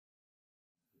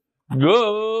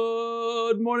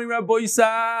Good morning, Rabbi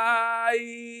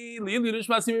Isai.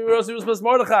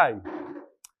 Mordechai.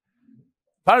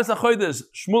 Paris HaChodesh,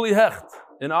 Shmuli Hecht,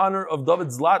 in honor of David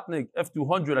Zlatnik,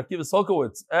 F200, Akiva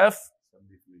Solkowitz,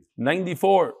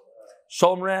 F94,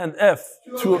 Shalom Rand,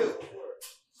 F2,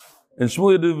 and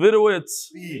Shmuli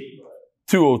Davidowitz,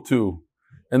 202.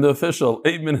 And the official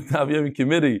 8-minute Tav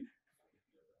committee,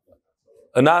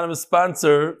 anonymous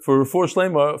sponsor for Refuah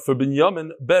Shlema for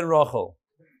Binyamin Ben Rachel.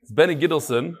 It's Benny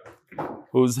Gidelson,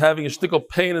 who's having a shtickle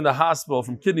pain in the hospital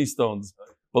from kidney stones.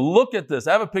 But look at this.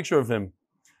 I have a picture of him.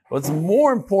 What's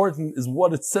more important is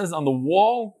what it says on the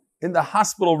wall in the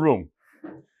hospital room.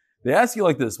 They ask you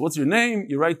like this, what's your name?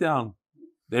 You write down.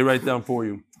 They write down for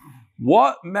you.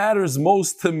 What matters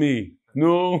most to me?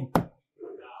 No.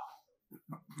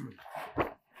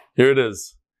 Here it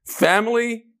is.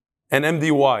 Family and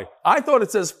MDY. I thought it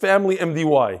says family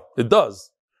MDY. It does.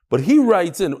 But he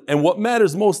writes in, and what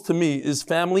matters most to me is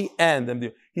family and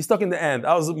MDY. He stuck in the end.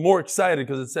 I was more excited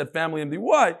because it said family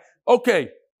MDY.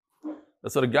 Okay.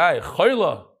 That's what a guy,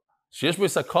 Chayla, Sheyesh Bo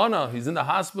Sakana, he's in the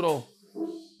hospital,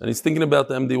 and he's thinking about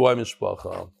the MDY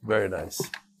Mishpacha. Very nice.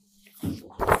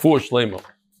 For Shlema.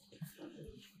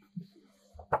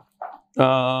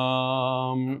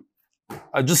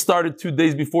 I just started 2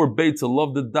 days before Beitza.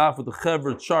 Love the daf with the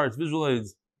chevra, charts, visual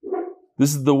aids.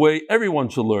 This is the way everyone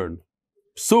should learn.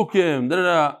 Psukim,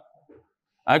 da-da-da.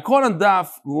 I caught on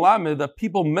daf lamed that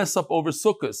people mess up over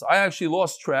sukkahs. I actually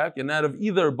lost track, and out of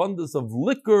either abundance of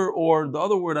liquor or the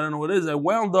other word, I don't know what it is, I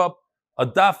wound up a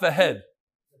daf ahead.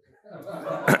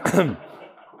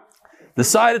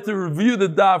 Decided to review the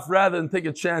daf rather than take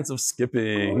a chance of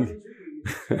skipping.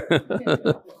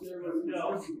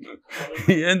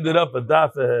 He ended up a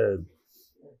daf ahead.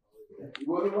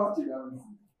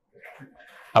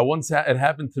 It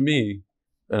happened to me,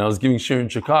 and I was giving shir in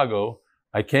Chicago.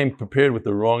 I came prepared with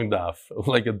the wrong daf,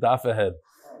 like a daf ahead.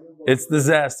 It's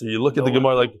disaster. You look at the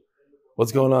Gemara like,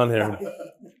 what's going on here?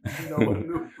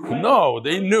 No,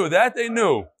 they knew. That they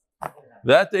knew.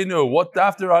 That they knew. What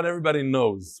daf they're on, everybody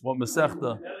knows. What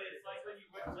Masechta?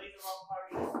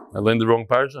 I learned the wrong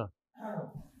parsha.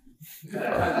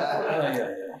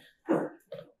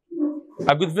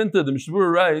 Agud Vinta, the Mishmur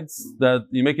writes that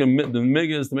you make the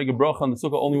migas to make a bracha on the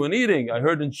sukkah only when eating. I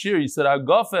heard in Shir, you said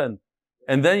Agafen.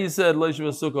 And then you said,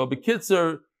 Leishav Sukkah. But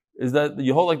Kitzer, is that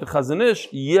you hold like the Chazon Ish?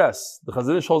 Yes. The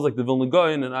Chazon Ish holds like the Vilna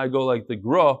Gaon, and I go like the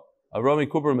Gra, Avrami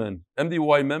Kuperman.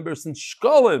 MDY member since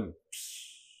Shkolim.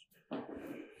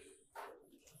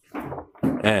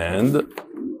 And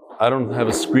I don't have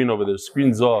a screen over there.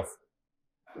 Screen's off.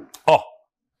 Oh.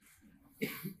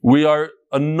 We are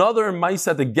another mice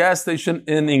at the gas station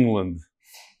in England.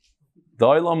 The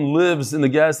Olam lives in the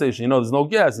gas station. You know, there's no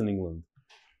gas in England.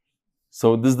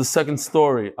 So this is the second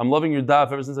story. I'm loving your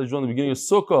daf ever since I joined the beginning of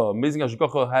Sukkah. Amazing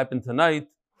Hashgacha happened tonight.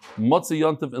 Motzei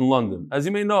Yontif in London. As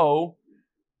you may know,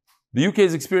 the UK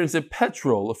has experienced a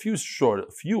fuel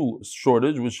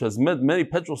shortage, which has meant many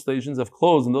petrol stations have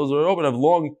closed, and those that are open have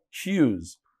long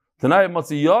queues. Tonight at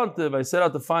Motzei Yontif, I set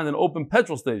out to find an open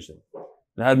petrol station.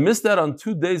 And I had missed out on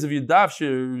 2 days of your daf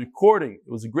shir recording.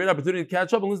 It was a great opportunity to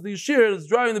catch up and listen to your shir. It's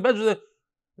driving the petrol station.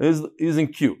 Is in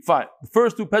queue. Fine. The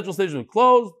first 2 petrol stations were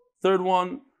closed. Third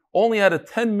one only had a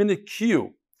 10-minute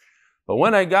queue. But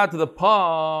when I got to the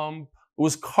pump, it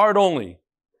was card only.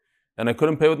 And I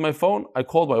couldn't pay with my phone. I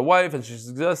called my wife and she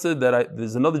suggested that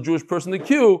there's another Jewish person in the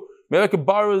queue. Maybe I could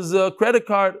borrow his credit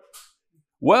card.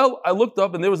 Well, I looked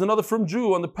up and there was another from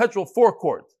Jew on the petrol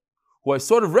forecourt who I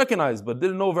sort of recognized but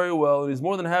didn't know very well. And he's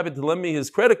more than happy to lend me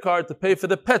his credit card to pay for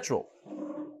the petrol.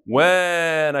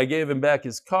 When I gave him back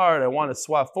his card, I wanted to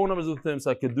swap phone numbers with him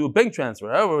so I could do a bank transfer.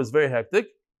 However, it was very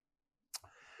hectic.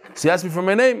 So he asked me for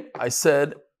my name. I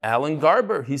said, Alan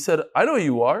Garber. He said, I know who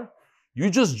you are. You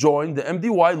just joined the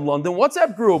MDY London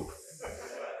WhatsApp group.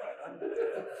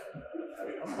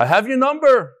 I have your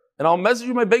number, and I'll message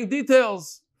you my bank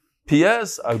details.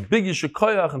 P.S. A big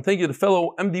yishikoyach, and thank you to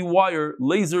fellow MDYer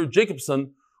Laser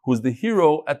Jacobson, who is the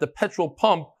hero at the petrol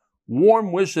pump.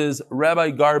 Warm wishes, Rabbi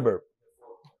Garber.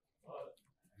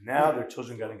 Now their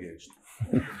children got engaged.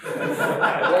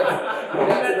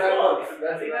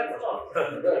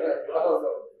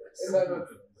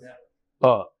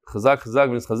 Oh,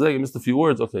 chazak, I missed a few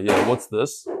words. Okay, yeah, what's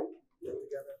this?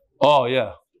 Oh,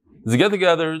 yeah. There's a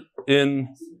get-together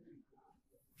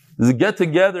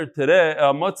today,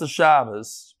 Motzei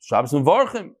Shabbos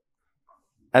Mevarchim,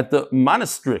 at the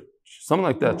monastery, something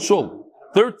like that, Shul.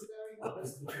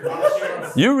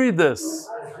 You read this.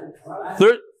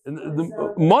 The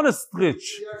monastery,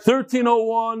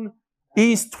 1301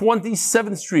 East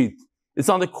 27th Street. It's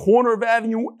on the corner of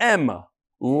Avenue M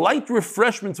light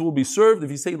refreshments will be served.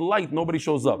 If you say light, nobody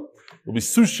shows up. There'll be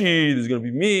sushi, there's going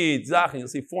to be meat, zachin. You'll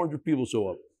see 400 people show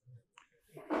up.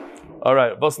 All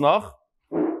right, was noch?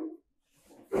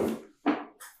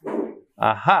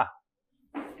 Aha.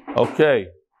 Okay.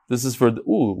 This is for,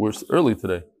 we're early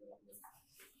today.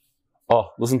 Oh,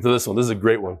 listen to this one. This is a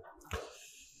great one.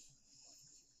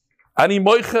 Ani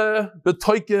moiche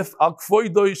betoykef al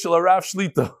kvoidoi shel Rav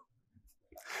Shlita.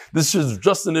 This is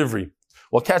Justin Ivry.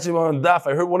 While catching him on DAF,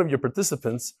 I heard one of your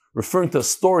participants referring to a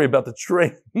story about the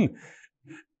train in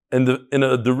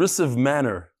a derisive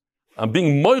manner. I'm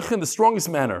being moich in the strongest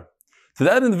manner. To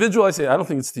that individual, I say, I don't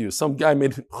think it's to you. Some guy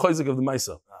made chayzik of the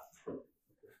Maisa.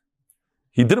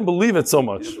 He didn't believe it so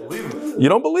much. You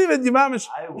don't believe it, Yimamish.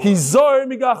 He's zor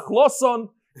migach loson.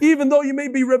 Even though you may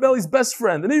be Rebelli's best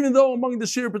friend, and even though among the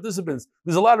shir participants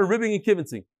there's a lot of ribbing and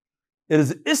kibitzing, it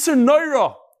is Isser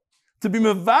Noira to be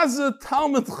Mevaza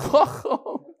Talmud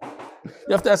Chacham.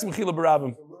 You have to ask Mechila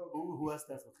Barabim. Who asked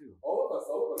that for you?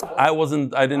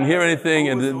 I didn't hear anything,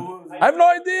 and I have no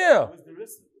idea.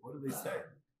 What did they say?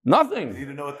 Nothing. You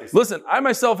didn't know what they said. Listen, I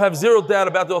myself have zero doubt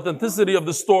about the authenticity of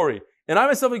the story, and I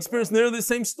myself experienced nearly the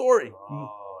same story.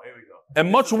 Oh, here we go.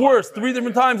 And much worse, 3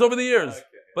 different times over the years. Okay.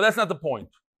 But that's not the point.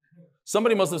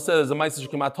 Somebody must have said there's a Ma'aser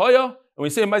Shekematoya, and when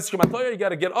you say a Ma'aser Shekematoya, you got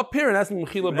to get up here and ask me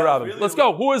Mechila Barabim. Really Let's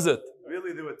go. Who is it?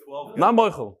 Really, there were 12 guys. Not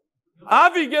Moichel.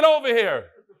 Avi, get over here.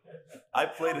 I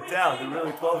played it down. There were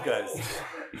really 12 guys.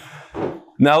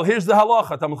 Now here's the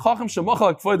halacha. Talmid Chacham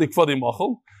shemachal k'fodi k'fodi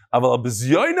machal, aval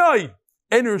b'zyoynai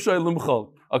ein rishai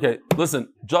limchal. Okay,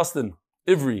 listen, Justin,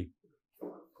 Ivry.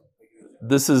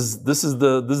 This is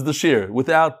the shir.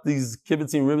 Without these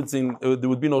kibitzing, ribitzing, there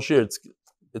would be no shir.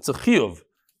 It's a chiyuv.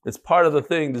 It's part of the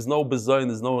thing. There's no bezayin.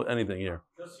 There's no anything here.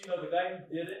 Just the guy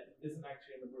who did it isn't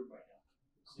actually in the group right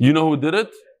now. You know who did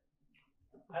it?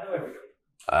 I know everybody.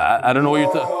 I don't know what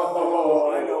you're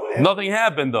talking. Nothing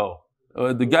happened though.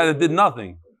 The guy that did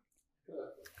nothing.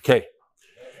 Okay.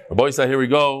 Rabbi Yisrael, here we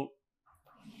go.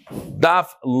 Daf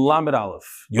Lamed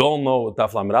Aleph. You all know what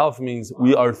Daf Lamed Aleph means.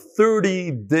 We are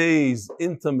 30 days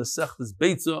into Masechtas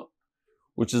Beitza,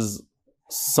 which is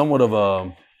somewhat of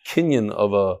a kinyan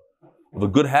of a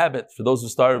good habit for those who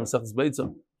started Masechtas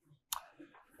Beitza.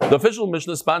 The official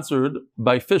Mishnah is sponsored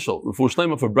by Fishel, Refuah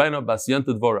Shlema for Braina Bas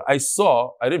Yenta Dvora.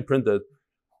 I didn't print it,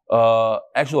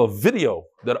 actually a video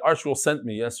that Arshwell sent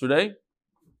me yesterday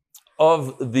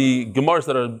of the Gemaras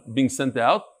that are being sent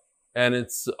out, and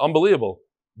it's unbelievable.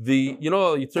 You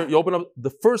open up,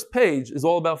 the first page is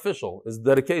all about Fishel, is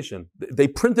dedication. They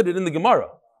printed it in the Gemara.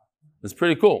 It's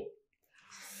pretty cool.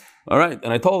 All right,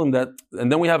 and I told him that,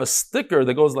 and then we have a sticker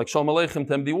that goes like Shalom Aleichem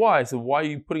to MDY. I said, why are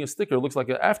you putting a sticker? It looks like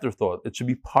an afterthought. It should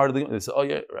be part of the. They said, oh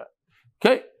yeah, right.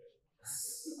 Okay.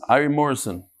 Ari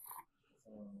Morrison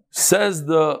says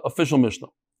the official Mishnah.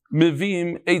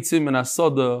 Mivim eitzim and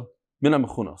asada mina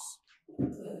mechunas.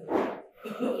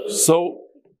 So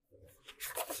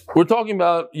we're talking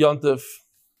about Yontif,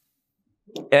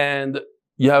 and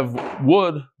you have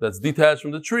wood that's detached from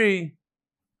the tree.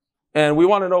 And we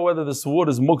want to know whether this wood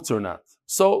is muktzah or not.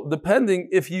 So depending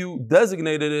if you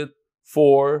designated it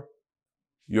for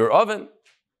your oven.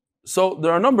 So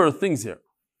there are a number of things here.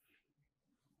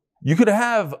 You could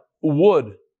have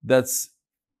wood that's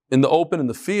in the open, in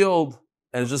the field,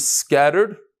 and it's just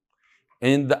scattered.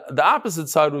 And the opposite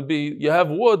side would be you have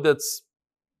wood that's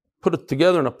put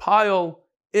together in a pile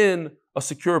in a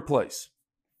secure place.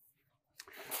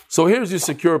 So here's your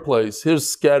secure place. Here's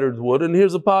scattered wood, and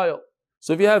here's a pile.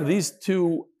 So if you have these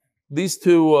two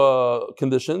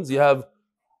conditions, you have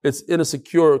it's in a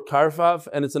secure karfaf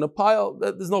and it's in a pile.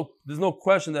 There's no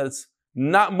question that it's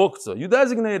not muktzah. You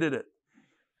designated it.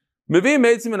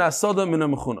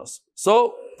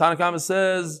 So Tanna Kama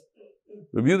says,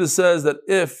 Rabbi Yehuda says that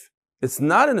if it's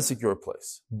not in a secure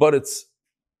place, but it's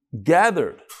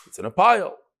gathered, it's in a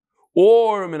pile,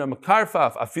 or min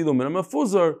karfaf afilu min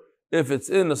mafuzar, if it's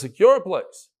in a secure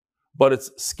place, but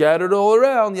it's scattered all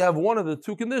around, you have one of the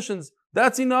two conditions,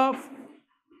 that's enough.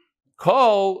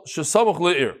 Call shesamach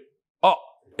le'ir. Oh,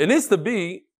 it needs to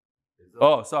be,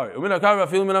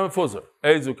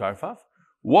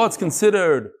 what's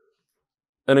considered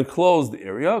an enclosed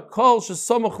area? Call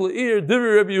shesamach le'ir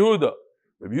divrei Rabbi Yehuda.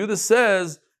 Rabbi Yehuda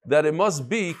says that it must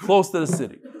be close to the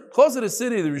city. Close to the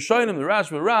city, the Rishonim, the Rash,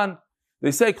 Ran,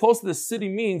 they say close to the city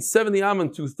means 70 am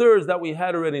and 2/3, that we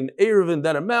had already in Erevin,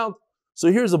 that amount.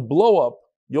 So here's a blow up.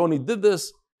 Yoni did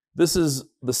this. This is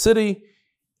the city.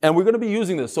 And we're going to be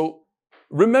using this. So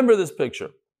remember this picture.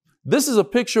 This is a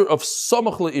picture of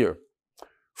Samach Le'ir.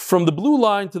 From the blue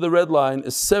line to the red line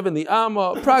is 70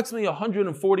 amma, approximately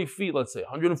 140 feet, let's say,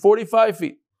 145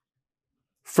 feet.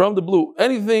 from the blue.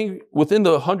 Anything within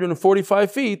the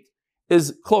 145 feet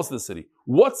is close to the city.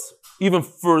 What's even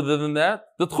further than that?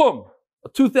 The Tchum,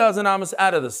 2,000 amas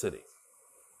out of the city.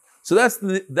 So that's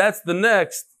the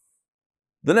next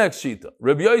shita.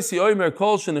 Rabbi Yossi Omer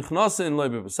Kol Shenichnasin Lo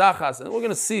B'Pesachas, and we're going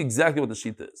to see exactly what the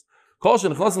shita is. Kol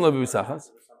Shenichnasin Lo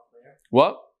B'Pesachas.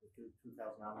 What?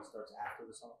 2,000 amas starts after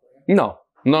the summer prayer?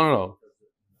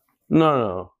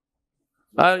 No.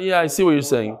 Yeah, I see what you're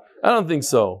saying. I don't think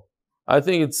so. I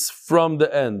think it's from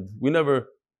the end.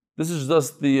 This is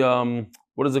just the,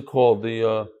 what is it called?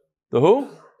 The who?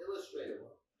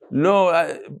 No,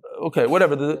 okay,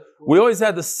 whatever. We always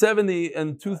had the 70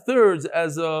 and 2/3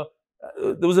 as there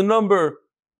was a number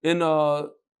in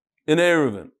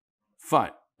Eruvin.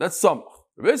 Fine. That's Samach.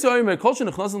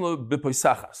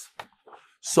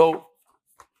 So,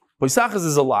 Poisachas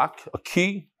is a lock, a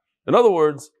key. In other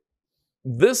words,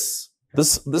 this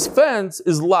fence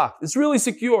is locked. It's really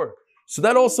secure. So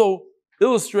that also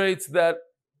illustrates that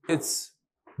it's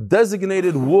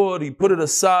designated wood. He put it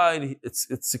aside. It's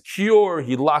secure.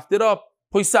 He locked it up.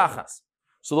 Poisachas.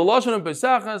 So the lashon of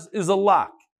Poisachas is a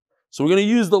lock. So we're going to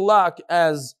use the lock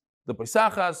as the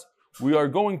Poisachas. We are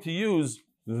going to use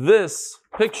this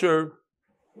picture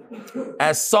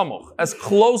as samuch, as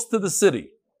close to the city.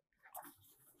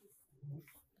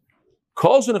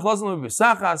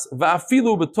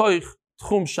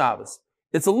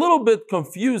 It's a little bit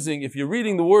confusing if you're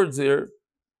reading the words here.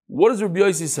 What is Rabbi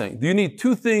Yossi saying? Do you need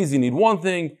two things? Do you need one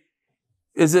thing?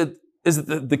 Is it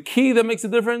the key that makes a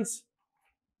difference?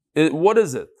 What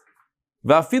is it?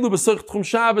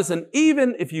 And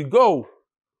even if you go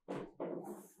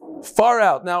far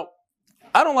out. Now,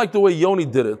 I don't like the way Yoni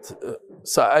did it.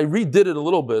 So I redid it a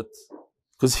little bit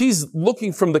because he's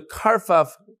looking from the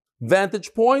Karfaf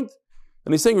vantage point.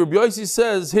 And he's saying, Rabbi Yossi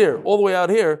says here, all the way out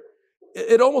here,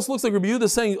 it almost looks like Rabbi Yehuda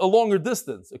is saying a longer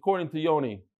distance, according to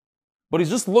Yoni. But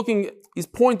he's just looking, he's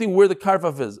pointing where the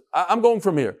Karfaf is. I'm going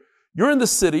from here. You're in the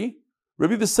city.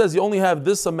 Rabbi Yehuda says you only have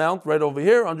this amount right over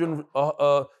here,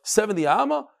 170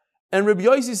 amma. And Rabbi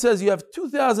Yossi says you have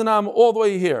 2,000 amma all the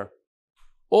way here.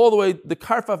 All the way, the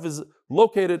Karfaf is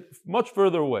located much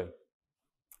further away.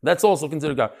 That's also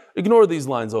considered Karfaf. Ignore these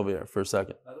lines over here for a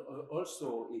second.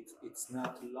 Also, it's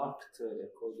not locked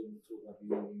according to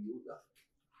Rabbi Yehuda.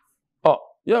 Oh,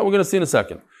 yeah, we're going to see in a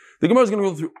second. The Gemara is going to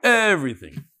go through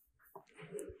everything.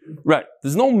 Right.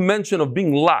 There's no mention of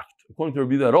being locked, according to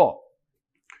Rabbi Yehuda at all.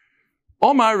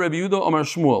 Omar Rabbi Yehuda, Omar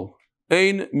Shmuel.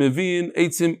 Ein mevin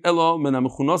eitzim elo men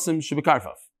hamechunosim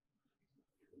shebekarfaf.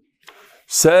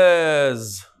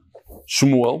 Says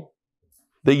Shmuel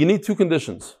that you need two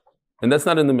conditions. And that's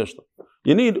not in the Mishnah.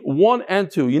 You need 1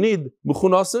 and 2. You need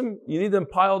mechunasim, you need them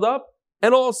piled up,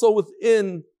 and also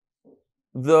within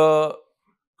the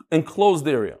enclosed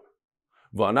area.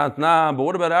 But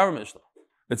what about our Mishnah?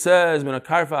 It says, in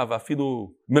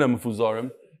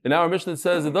our Mishnah it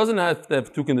says it doesn't have to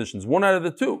have two conditions. One out of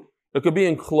the two. It could be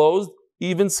enclosed,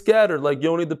 even scattered, like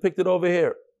Yoni depicted over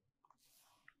here.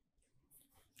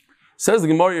 Says the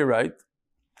Gemara, you're right.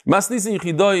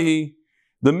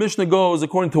 The Mishnah goes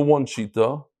according to one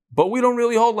shita, but we don't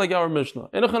really hold like our Mishnah.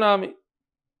 Enochanami.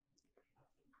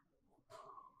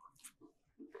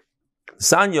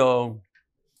 Sanyo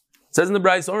says in the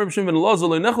Brayis,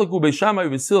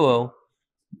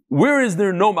 where is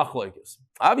there no machlokes?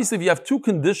 Obviously, if you have two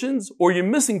conditions or you're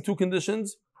missing two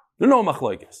conditions, there are no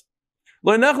machlokes.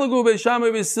 Now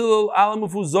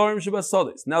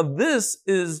this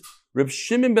is Reb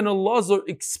Shimon ben Elazar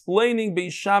explaining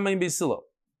Beis Shammai and Beis Hillel.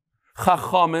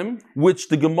 Chachamim, which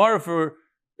the Gemara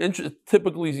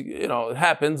typically, it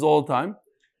happens all the time,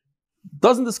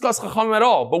 doesn't discuss Chachamim at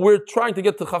all, but we're trying to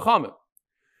get to Chachamim.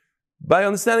 By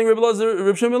understanding Reb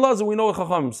Shimon ben Elazar, we know what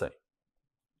Chachamim say.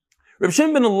 Reb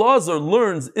Shimon ben Elazar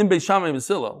learns in Beis Shammai and Beis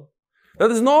Hillel that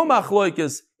there's no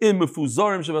machlokes in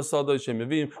mefuzarim shebasadai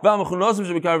shemevim, v'amechunasim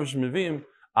shebekarvav shemevim,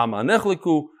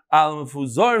 amanechliku al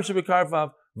mefuzarim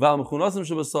shebekarvav, v'amechunasim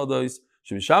shebasadai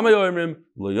shebishamai oimrim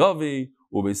lo yavi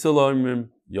ubeis Hillel oimrim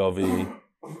yavi.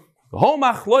 The whole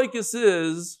machlokes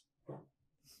is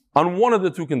on one of the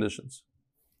two conditions,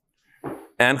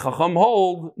 and Chacham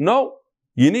hold no.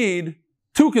 You need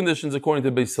two conditions according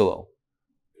to Beis Hillel.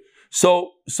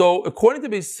 So according to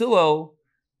Beis Hillel,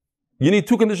 you need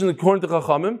two conditions according to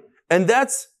Chachamim, and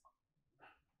that's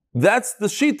the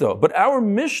Shita. But our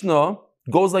Mishnah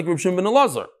goes like Reb Shimon ben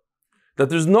Elazar,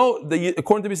 that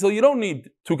according to Beis Hillel, you don't need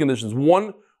two conditions.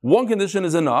 One condition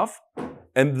is enough,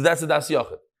 and that's a Das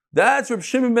Yachid. That's Reb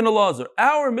Shimon ben Elazar.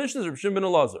 Our Mishnah is Reb Shimon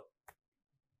ben Elazar.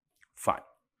 Fine.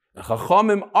 And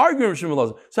Chachamim argue Reb Shimon ben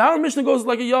Elazar. So our Mishnah goes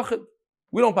like a Yachid.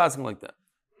 We don't pass him like that.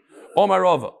 Omar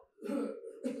Rava.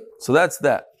 So that's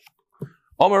that.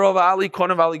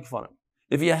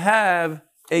 If you have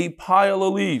a pile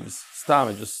of leaves, Stam,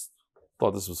 I just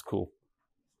thought this was cool.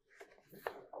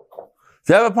 If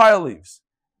you have a pile of leaves,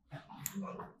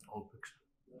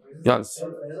 yes.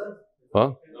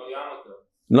 Huh?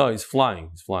 No, he's flying.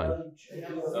 He's flying.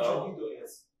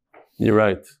 You're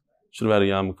right. Should have had a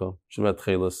yarmulke. Should have had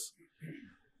tchelis.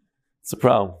 It's a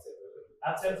problem.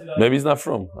 Maybe he's not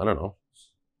from. I don't know.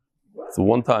 It's a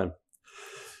one time.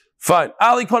 Fine.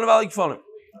 Ali konim ali kfonim.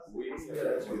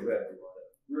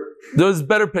 There's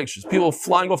better pictures. People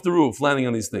flying off the roof, landing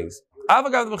on these things.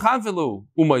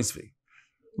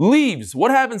 Leaves.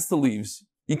 What happens to leaves?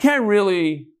 You can't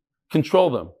really control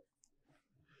them.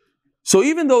 So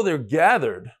even though they're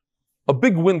gathered, a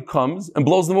big wind comes and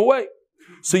blows them away.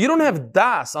 So you don't have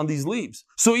das on these leaves.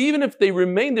 So even if they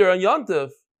remain there on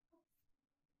Yantiv,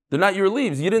 they're not your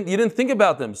leaves. You didn't think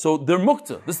about them. So they're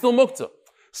mukta. They're still mukta.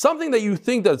 Something that you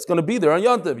think that's going to be there on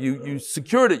Yantiv, you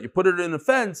secured it, you put it in a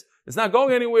fence, it's not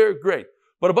going anywhere, great.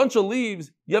 But a bunch of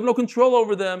leaves, you have no control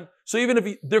over them. So even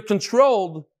if they're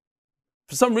controlled,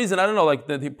 for some reason, I don't know, like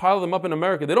they pile them up in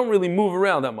America, they don't really move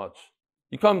around that much.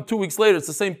 You come 2 weeks later, it's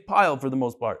the same pile for the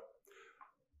most part.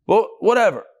 Well,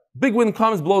 whatever. Big wind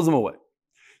comes, blows them away.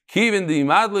 If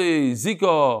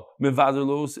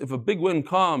a big wind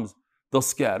comes, they'll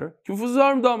scatter.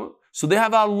 So they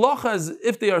have halacha as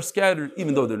if they are scattered,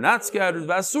 even though they're not scattered.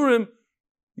 Vasurim,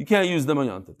 you can't use them on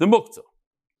Yantiv. They're muktzah.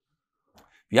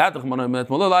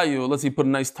 Let's say you put a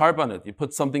nice tarp on it. You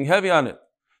put something heavy on it.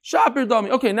 Shapir dami.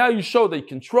 Okay, now you show they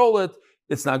control it.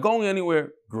 It's not going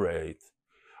anywhere. Great.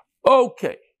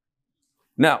 Okay.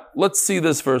 Now, let's see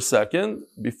this for a second.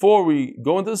 Before we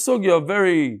go into the sugya,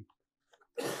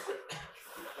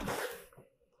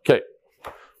 Okay.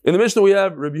 In the Mishnah we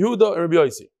have Rabbi Yehuda and Rabbi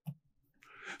Yossi.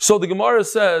 So the Gemara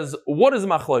says, what is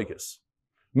machlokes?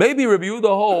 Maybe Rabbi Yehuda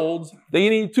holds that you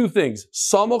need two things.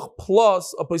 Samuch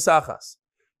plus a Pesachas.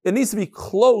 It needs to be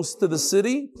close to the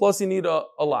city, plus you need a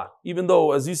lock. Even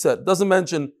though, as you said, it doesn't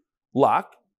mention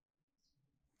lock.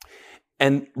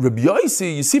 And Rabbi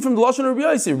Yossi, you see from the Lashon of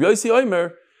Rabbi Yossi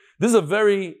Omer, this is a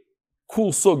very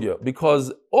cool sugya,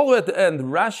 because all the way at the end,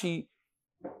 Rashi,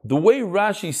 the way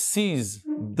Rashi sees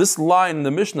this line in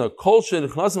the Mishnah,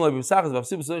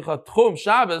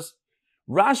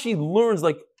 Rashi learns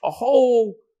like a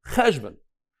whole cheshbon.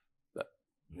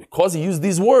 Because he used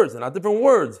these words and not different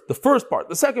words. The first part,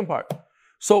 the second part.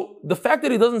 So the fact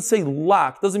that he doesn't say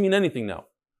lock doesn't mean anything now.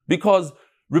 Because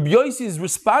Rabbi Yossi is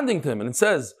responding to him and it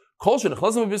says,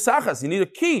 you need a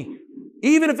key,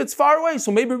 even if it's far away.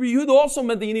 So maybe Rabbi Yehuda also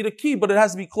meant that you need a key, but it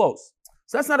has to be close.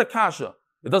 So that's not a kasha.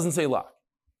 It doesn't say lock.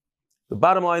 The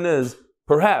bottom line is,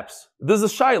 perhaps, this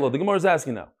is a shayla, the Gemara is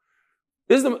asking now.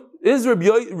 Is Rabbi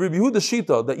Yehuda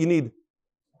shita that you need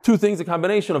two things, a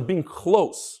combination of being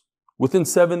close, within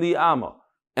 70 amma,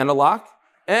 and a lock?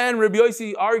 And Rabbi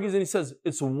Yossi argues and he says,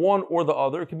 it's one or the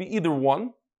other. It can be either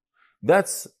one.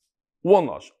 That's one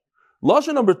lashon.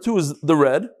 Lashon number two is the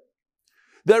red.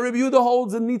 That Rabbi Yehuda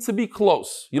holds it needs to be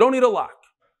close. You don't need a lock.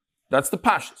 That's the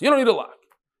pashas. You don't need a lock.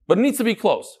 But it needs to be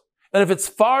close. And if it's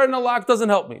far and a lock doesn't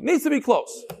help me. It needs to be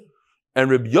close. And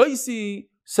Rabbi Yossi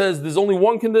says there's only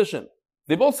one condition.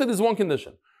 They both say there's one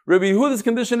condition. Rabbi Yehuda's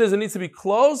condition is it needs to be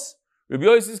close. Rabbi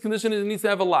Yossi's condition is it needs to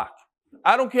have a lock.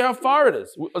 I don't care how far it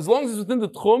is. As long as it's within the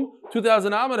tchum,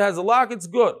 2,000 amma, it has a lock, it's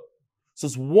good. So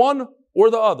it's one or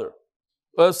the other.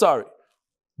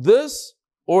 This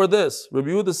or this. Rabbi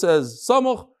Yehuda says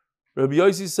samuch. Rabbi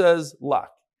Yossi says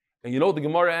lock. And you know what the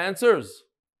Gemara answers?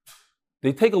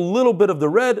 They take a little bit of the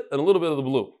red and a little bit of the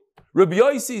blue. Rabbi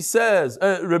Yossi says,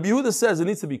 Rabbi Yehuda says it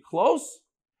needs to be close.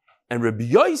 And Rabbi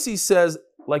Yossi says,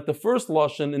 like the first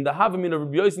lashon in the Havamin of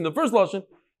Rabbi Yossi in the first lashon,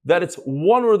 that it's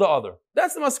one or the other.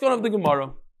 That's the maskana of the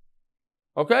Gemara.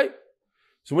 Okay?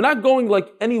 So we're not going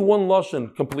like any one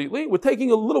lashon completely. We're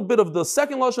taking a little bit of the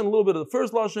second lashon, a little bit of the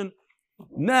first lashon.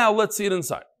 Now let's see it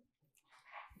inside.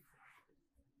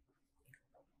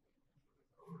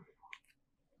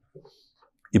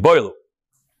 Iboilu.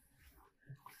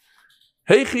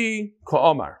 Heichi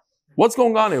ka'amar. What's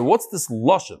going on here? What's this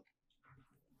lashon?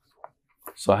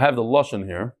 So I have the lashon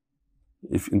here,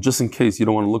 just in case you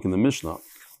don't want to look in the Mishnah.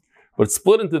 But it's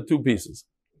split into two pieces.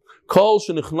 Kol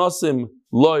shenichnasim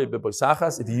loy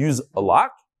beposachas, if you use a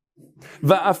lock.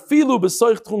 Va'afilu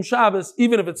besoich tchum Shabbos,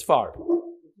 even if it's far.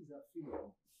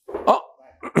 Oh,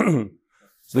 so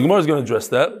the Gemara is going to address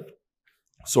that,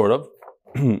 sort of.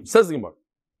 Says the Gemara.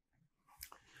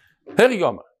 Heri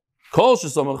Gemara. Kol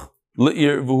shesamach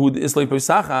le'ir v'hud islay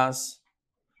posachas.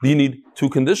 You need two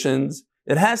conditions.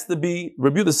 It has to be,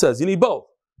 Rabbi Yehuda says, you need both.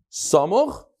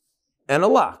 Samuch and a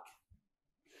lock.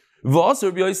 V'as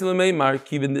Rabbi Yossi l'meimar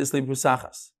kivin islay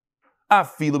posachas.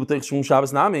 Afilu b'teich shum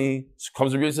Shabbos nami. So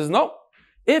comes Rabbi Yossi says, no.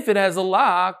 If it has a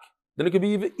lock, then it could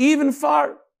be even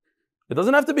far. It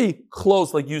doesn't have to be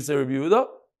close like you say, Rabbi Yehuda.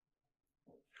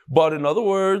 But in other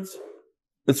words,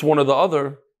 it's one or the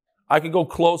other. I could go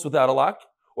close without a lock,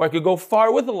 or I could go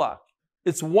far with a lock.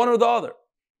 It's one or the other.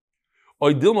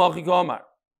 Or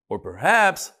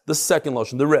perhaps the second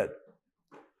lotion, the red.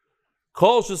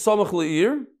 Rabbi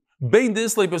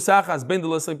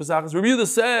Yehuda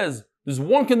says there's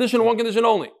one condition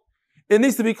only. It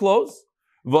needs to be close.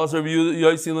 Yes,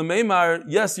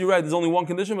 you're right, there's only one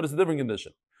condition, but it's a different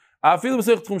condition.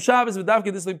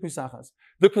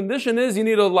 The condition is you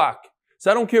need a lock. So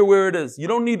I don't care where it is. You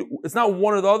don't need, it's not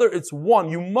one or the other, it's one.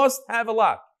 You must have a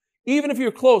lock. Even if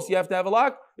you're close, you have to have a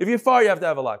lock. If you're far, you have to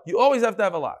have a lock. You always have to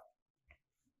have a lock.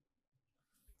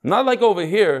 Not like over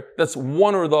here, that's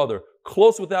one or the other.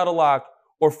 Close without a lock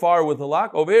or far with a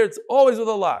lock. Over here, it's always with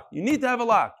a lock. You need to have a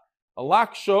lock. A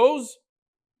lock shows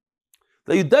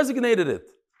that you designated it.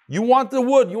 You want the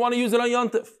wood, you want to use it on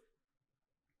Yontif.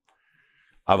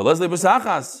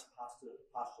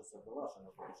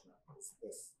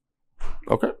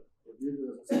 Okay.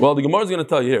 Well, the Gemara is going to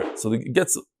tell you here. So it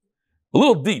gets a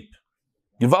little deep.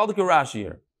 Givaldik Rashi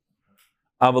here.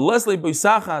 In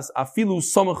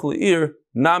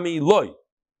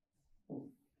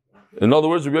other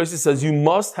words, Rabbi Yossi says you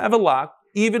must have a lock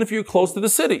even if you're close to the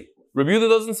city. Rabbi Yehuda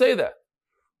doesn't say that.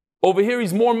 Over here,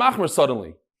 he's more machmer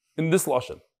suddenly in this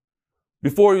lashon.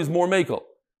 Before he was more makel.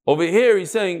 Over here,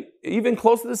 he's saying even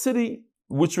close to the city,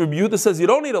 which Rabbi Yehuda says you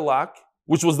don't need a lock,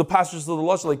 which was the passage of the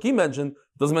lashon like he mentioned,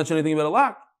 doesn't mention anything about a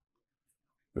lock.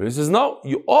 But he says no,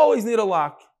 you always need a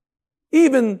lock.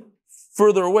 Even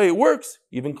further away it works,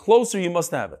 even closer you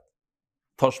must have it.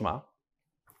 Toshma.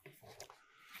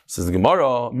 Says the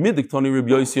Gemara, Midiktoni Rabbi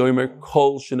Yossi Omer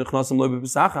Kol Shenichnasim Lo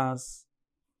B'Pesachas.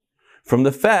 From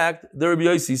the fact that Rabbi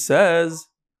Yossi says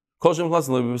Kol Shenichnasim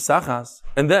Lo B'Pesachas,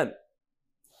 and then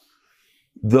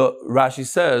the Rashi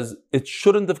says it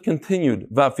shouldn't have continued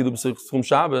Va'afilu B'Sechum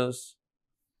Shabbos.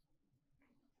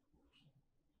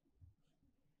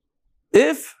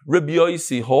 If Rabbi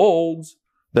Yossi holds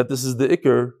that this is the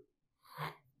Iker,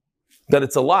 that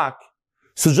it's a lock,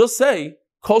 so just say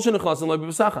Kol Shenichnasim Lo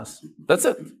B'Pesachas. That's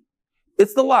it.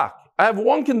 It's the lock. I have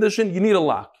one condition, you need a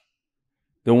lock.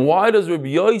 Then why does Rabbi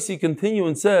Yossi continue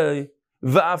and say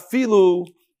Va'afilu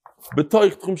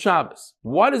b'toich tchum Shabbos?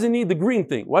 Why does he need the green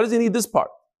thing? Why does he need this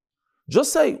part?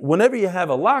 Just say whenever you have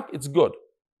a lock, it's good.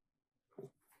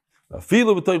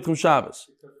 Va'afilu b'toich tchum Shabbos.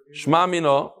 Shma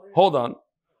mino. Hold on.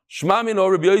 Shma mino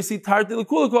Rabbi Yossi tarti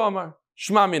l'kuliko amar.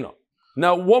 Shma mino.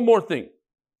 Now one more thing.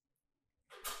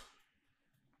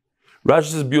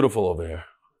 Rashi is beautiful over here.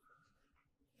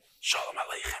 Shalom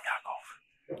Aleichem Yaakov.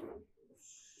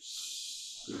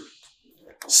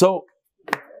 So,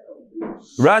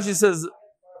 Rashi says,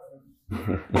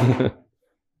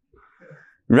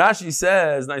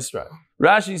 nice try.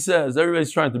 Rashi says,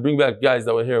 everybody's trying to bring back guys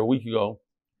that were here a week ago.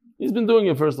 He's been doing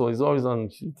it, first of all. He's always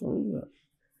on.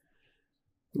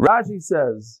 Rashi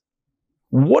says,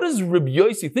 what is Rabbi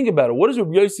Yossi? Think about it. What is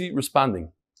Rabbi Yossi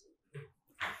responding?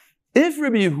 If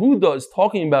Rabbi Yehuda is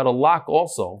talking about a lock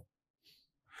also,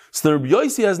 so the Rabbi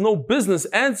Yossi has no business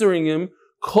answering him,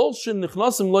 Kol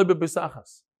shenichnasim lo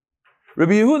b'pesachas.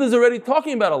 Rabbi Yehuda is already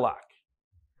talking about a lock.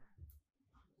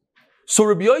 So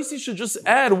Rabbi Yossi should just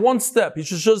add one step. He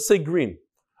should just say green.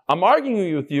 I'm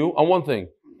arguing with you on one thing,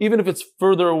 even if it's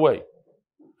further away.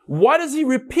 Why does he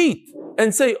repeat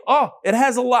and say, it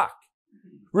has a lock?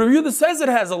 Rabbi Yehuda says it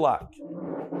has a lock.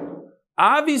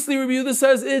 Obviously, Rabbi Yehuda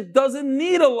says it doesn't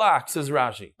need a lock, says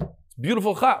Rashi. It's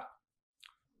beautiful chap.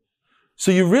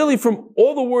 So you really, from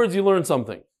all the words, you learn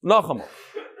something. Nachama.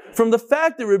 From the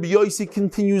fact that Rabbi Yossi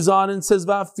continues on and says,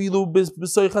 Va'afilu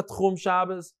b'soichat chum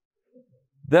Shabbos,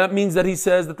 that means that he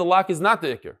says that the lock is not the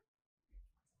Iker.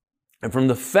 And from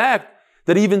the fact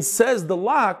that he even says the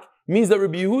lock, means that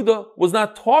Rabbi Yehuda was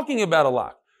not talking about a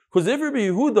lock. Because if Rabbi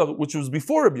Yehuda, which was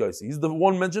before Rabbi Yossi, he's the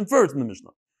one mentioned first in the Mishnah.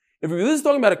 If Rabbi Yehuda is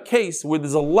talking about a case where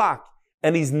there's a lock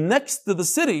and he's next to the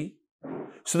city,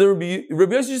 so the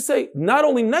Rabbi Yossi should say, not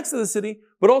only next to the city,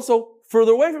 but also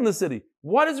further away from the city.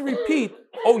 Why does it repeat,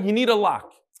 you need a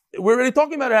lock? We're already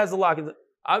talking about it has a lock.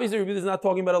 Obviously, Rabbi Yehuda is not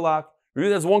talking about a lock. Rabbi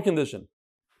Yehuda has one condition.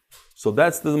 So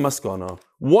that's the maskana.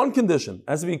 One condition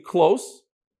has to be close,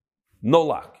 no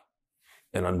lock.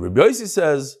 And on Rabbi Yossi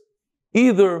says,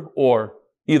 either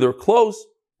close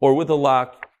or with a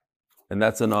lock, and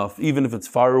that's enough, even if it's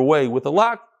far away with a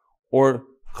lock or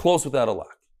close without a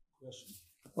lock.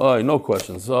 Oh, no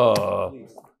questions. Don't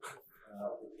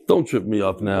trip me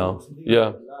up now.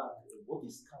 Yeah.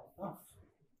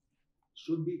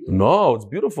 should be. No, it's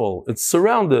beautiful. It's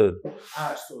surrounded.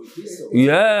 So it is so.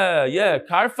 Yeah.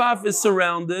 Karfaf is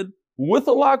surrounded with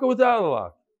a lock or without a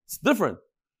lock. It's different.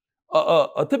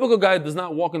 A typical guy does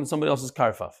not walk into somebody else's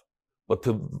karfaf. But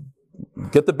to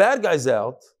get the bad guys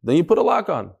out, then you put a lock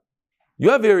on.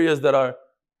 You have areas that are,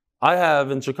 I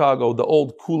have in Chicago, the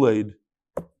old Kool-Aid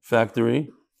factory.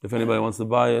 If anybody wants to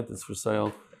buy it, it's for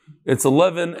sale. It's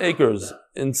 11 acres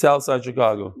in Southside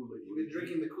Chicago. We've been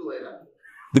drinking the Kool-Aid.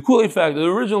 The Kool-Aid factory, the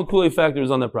original Kool-Aid factory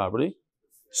is on that property.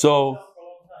 So,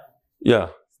 yeah,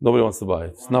 nobody wants to buy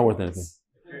it. It's not worth anything.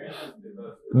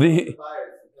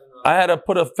 I had to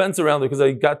put a fence around it because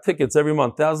I got tickets every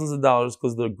month, thousands of dollars,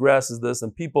 because the grass is this,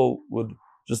 and people would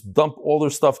just dump all their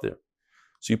stuff there.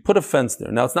 So you put a fence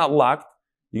there. Now it's not locked.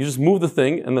 You just move the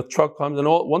thing, and the truck comes, and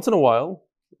once in a while,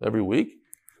 every week,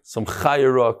 some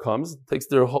chayira comes, takes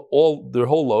their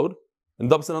whole load, and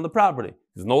dumps it on the property.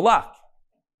 There's no lock.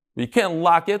 But you can't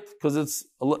lock it because it's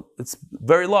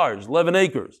very large, 11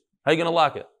 acres. How are you going to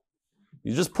lock it?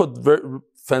 You just put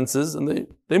fences, and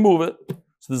they move it.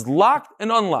 So there's locked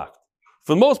and unlocked.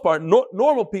 For the most part,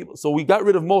 normal people. So we got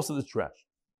rid of most of the trash.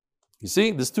 You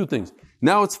see, there's two things.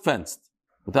 Now it's fenced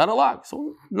without a lock.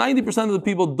 So 90% of the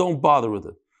people don't bother with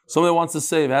it. Somebody wants to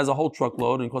save, has a whole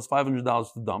truckload, and it costs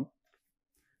 $500 to dump.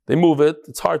 They move it.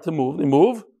 It's hard to move. They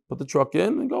move, put the truck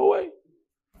in, and go away.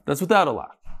 That's without a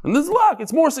lock. And this lock,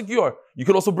 it's more secure. You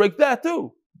could also break that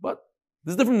too. But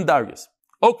this is different than Dargis.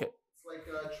 Okay. It's like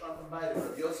Trump and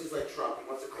Biden. Yossi's like Trump. He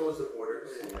wants to close the border.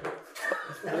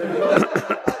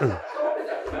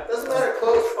 Doesn't matter,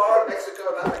 close, far, Mexico,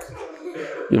 not Mexico.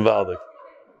 Yivaldik.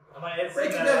 Break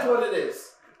it down to what it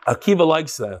is. Akiva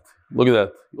likes that. Look at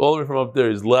that. All the way from up there,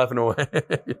 he's laughing away.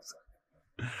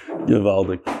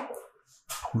 Yivaldik.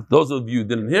 Those of you who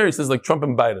didn't hear, he says like Trump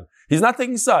and Biden. He's not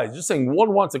taking sides. He's just saying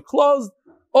one wants it closed,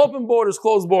 open borders,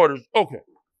 closed borders. Okay.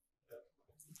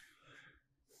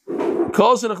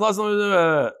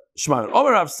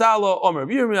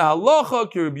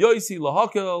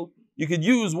 You could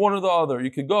use one or the other.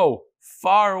 You could go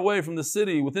far away from the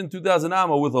city within 2,000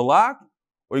 amma with a lock,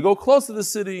 or you go close to the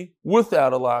city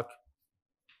without a lock.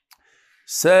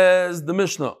 Says the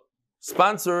Mishnah,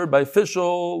 sponsored by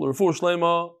official Refuah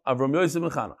Shlema Avram Yosef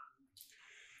and Chanach.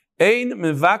 Ein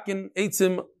mevakin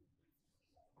eitzim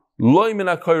loy min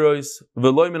hakoros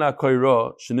veloy min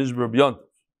hakoros shenishbar b'yontav.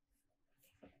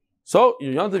 So,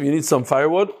 your Yontav, you need some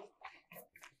firewood.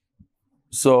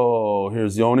 So,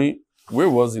 here's Yoni. Where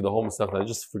was he the whole stuff? I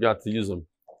just forgot to use him.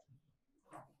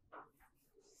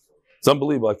 It's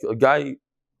unbelievable. Like a guy,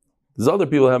 there's other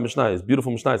people that have Mishnayos,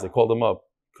 beautiful Mishnayos. I called them up.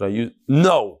 Could I use?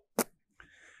 No.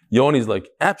 Yoni's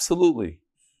like, absolutely.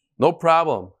 No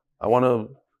problem. I want to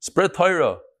spread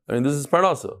Torah. I mean, this is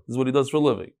Parnasa. This is what he does for a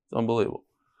living. It's unbelievable.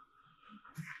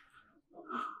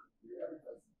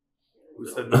 Who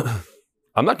said no?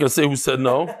 I'm not going to say who said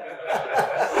no.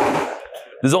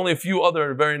 There's only a few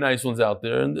other very nice ones out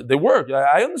there, and they work.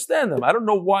 I understand them. I don't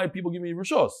know why people give me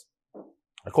Rishos.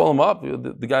 I call them up.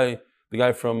 The guy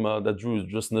from that Drew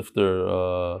just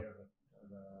nifter,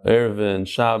 Ervin,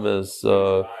 Shabbos,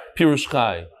 Pirush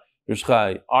Chai.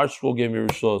 Archwell gave me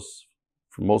Rishos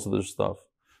for most of their stuff.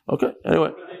 Okay,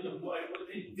 anyway.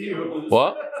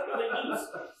 What?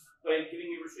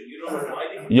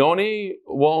 Yoni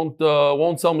won't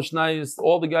sell Mishnayos.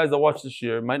 All the guys that watch this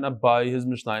year might not buy his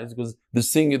Mishnayos because they're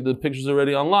seeing the pictures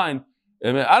already online.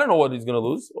 I mean, I don't know what he's going to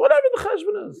lose. Whatever the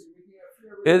cheshbon is.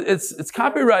 It's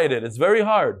copyrighted. It's very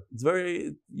hard. It's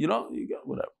very, you got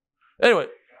whatever. Anyway,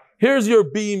 here's your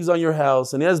beams on your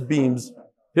house, and he has beams.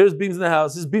 Here's beams in the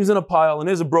house. Here's beams in a pile, and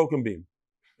here's a broken beam.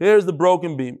 Here's the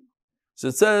broken beam. So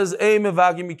it says,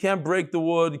 you can't break the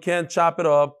wood, you can't chop it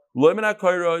up.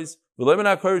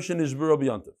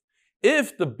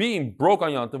 If the beam broke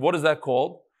on Yantav, what is that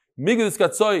called? You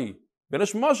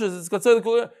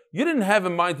didn't have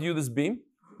in mind to use this beam.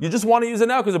 You just want to use it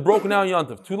now because it broke now on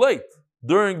Yantav. Too late.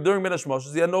 During Benesh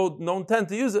Moshes, you had no intent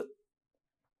to use it.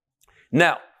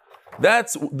 Now,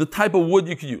 that's the type of wood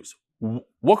you could use.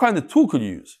 What kind of tool could you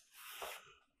use?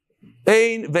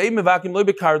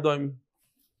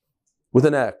 With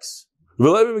an axe.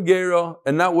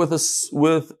 And not with a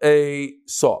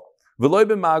saw.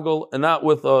 And not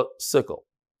with a sickle.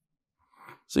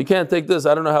 So you can't take this.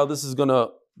 I don't know how this is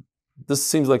this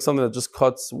seems like something that just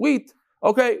cuts wheat.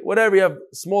 Okay, whatever. You have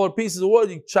smaller pieces of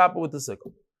wood, you chop it with the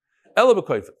sickle.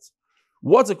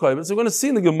 What's a kovetz? So we're going to see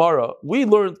in the Gemara. We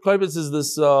learned kovetz is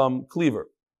this cleaver.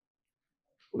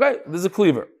 Okay, this is a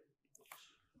cleaver.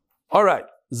 All right.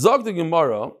 Zog the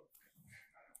Gemara.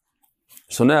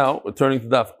 So now we're turning to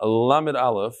Daf Lamed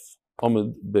Aleph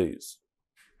Amud Beis.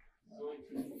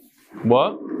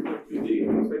 What?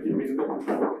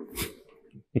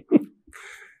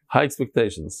 High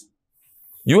expectations.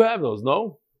 You have those,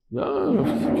 no? Yeah,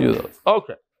 a few of those.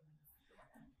 Okay.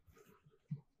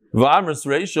 V'amris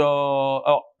ratio.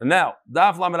 Oh, now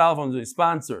Daf Lamed Aleph is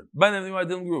sponsored by the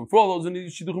Nivadin Group. For all those who need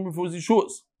shidduchim before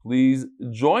Zishus, please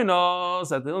join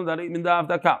us at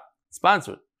the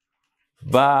sponsored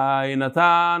by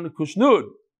Natan Kushnud.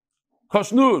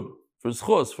 Kushnud for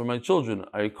Zchus for my children,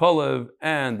 Arikolev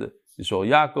and Yisrael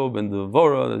Yaakov and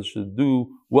Devora that should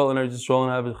do well in Eretz Yisrael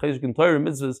and have a cheshik and Torah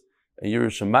mitzvahs and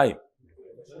Yerushalayim.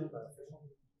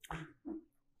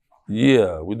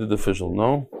 Yeah, we did the official,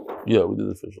 no? Yeah, we did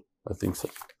the official. I think so.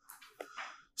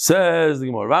 Says the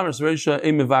Gemara, Ramas Reisha,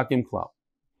 a mevakim klal.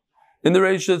 In the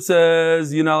Reisha it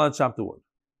says, you're not allowed to chop the wood.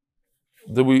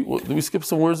 Did we skip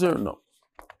some words there? No.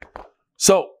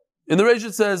 So, in the Reisha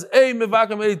it says, a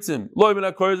mevakim eitzim, loy ben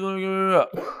ha-koretz,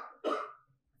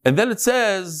 and then it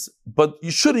says, but you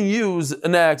shouldn't use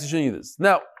an axe, you shouldn't use this.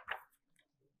 Now,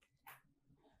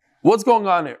 what's going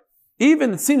on here?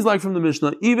 Even, it seems like from the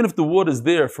Mishnah, even if the wood is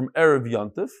there from Erev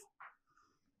Yantif,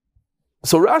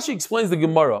 so Rashi explains the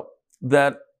Gemara,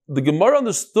 that the Gemara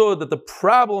understood that the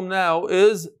problem now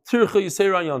is Tircha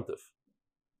Yisera Yantif.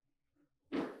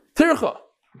 Tircha.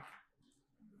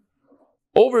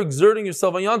 Overexerting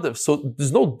yourself on Yantif. So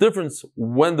there's no difference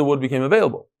when the wood became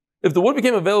available. If the wood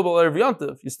became available at Erev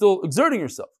Yantif, you're still exerting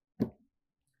yourself.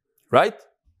 Right?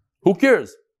 Who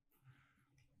cares?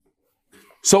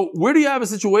 So where do you have a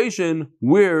situation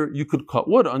where you could cut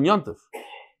wood on Yantif?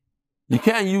 You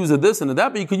can't use a this and a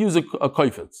that, but you could use a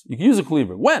kaifetz. You can use a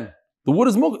cleaver. When? The wood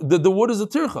is the wood is a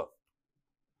tircha.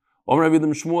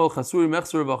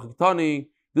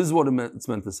 This is what it's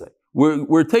meant to say.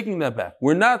 We're taking that back.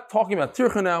 We're not talking about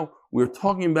tircha now, we're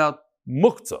talking about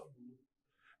muktzah.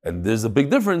 And there's a big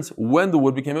difference when the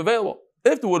wood became available.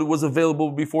 If the wood was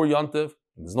available before Yantif,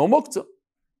 there's no muktzah.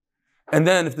 And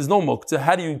then if there's no muktzah,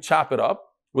 how do you chop it up?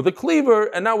 With a cleaver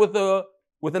and not with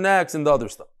an axe and the other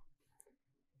stuff.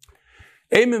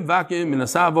 Eimin vakim in a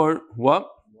savar. What?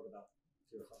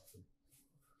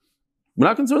 We're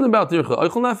not concerned about tircha.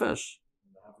 Eichel nefesh.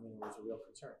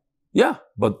 Yeah,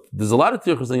 but there's a lot of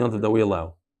tirchas in Yantif that we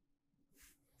allow.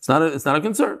 It's not a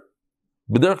concern.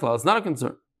 B'derech klal, it's not a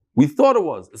concern. We thought it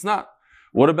was. It's not.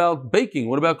 What about baking?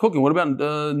 What about cooking? What about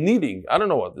kneading? I don't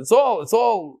know what. It's all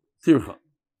tircha.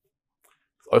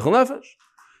 Eichel nefesh.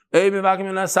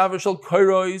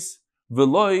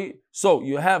 So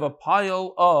you have a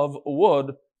pile of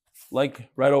wood, like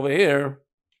right over here.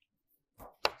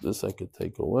 This I could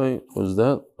take away. What is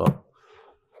that? Oh.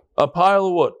 A pile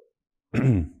of wood.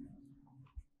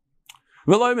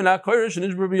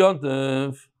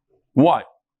 Why?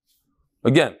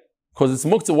 Again, because it's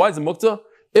muktzah. Why is it muktzah?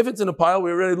 If it's in a pile, we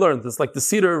already learned. It's like the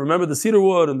cedar. Remember the cedar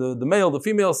wood and the male, the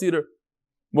female cedar.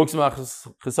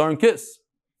 Muktzah chisar and kiss.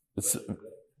 It's,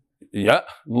 yeah,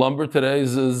 lumber today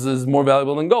is more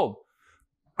valuable than gold.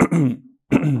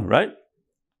 Right?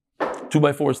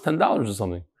 2x4 is $10 or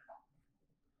something.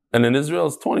 And in Israel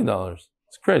it's $20.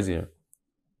 It's crazy here.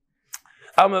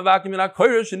 That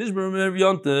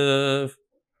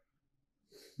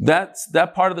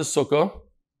part of the sukkah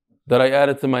that I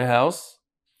added to my house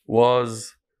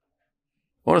was,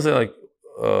 I want to say like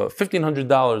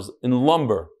 $1,500 in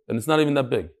lumber, and it's not even that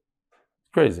big.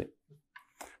 It's crazy.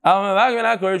 Oh,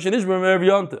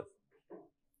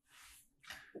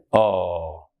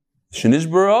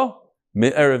 Shenishbara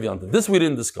me'erev yantiv. This we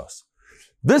didn't discuss.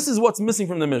 This is what's missing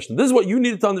from the Mishnah. This is what you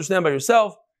needed to understand by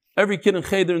yourself. Every kid in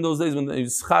Cheder in those days when he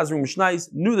was chazering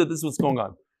Mishnais knew that this is what's going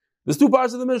on. There's two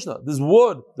parts of the Mishnah. There's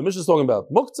wood, the Mishnah is talking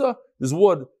about muktzah. There's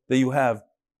wood that you have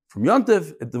from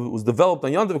Yantiv. It was developed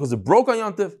on Yantiv because it broke on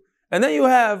Yantiv. And then you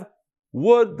have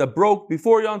wood that broke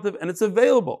before Yantiv and it's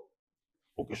available.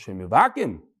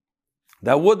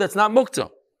 That wood that's not muktzah.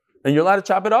 And you're allowed to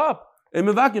chop it up.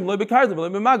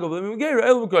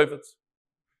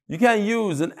 You can't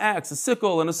use an axe, a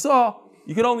sickle, and a saw.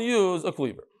 You can only use a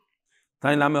cleaver.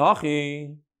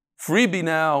 Freebie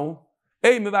now.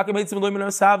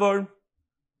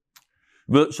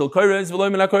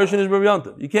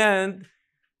 You can't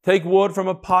take wood from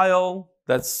a pile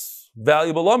that's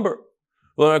valuable lumber.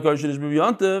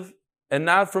 And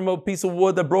not from a piece of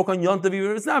wood that broke on Yantiv,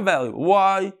 even if it's not valuable.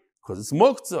 Why? Because it's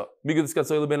muktzah. It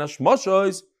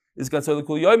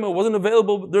wasn't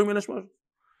available during Ben Hashmosh.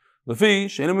 The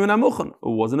fish, it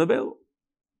wasn't available.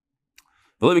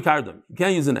 You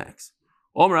can't use an axe.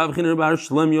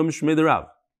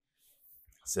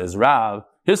 Says Rav,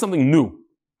 here's something new.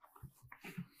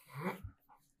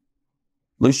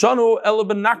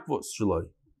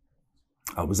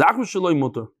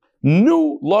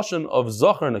 New lashon of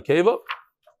Zachar and Akeva.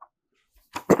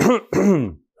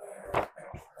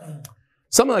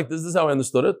 Something like this is how I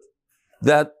understood it,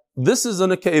 that this is an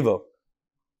akeva.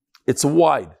 It's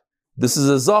wide. This is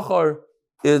a zachar,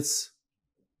 it's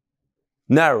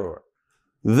narrower.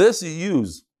 This you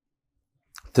use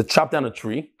to chop down a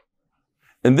tree,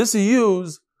 and this you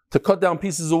use to cut down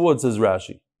pieces of wood, says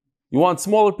Rashi. You want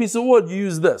smaller piece of wood, you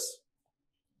use this.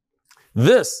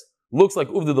 This looks like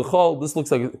uvda dechal, this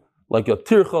looks like a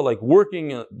tircha, like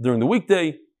working during the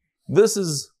weekday. This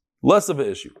is less of an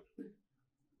issue.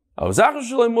 As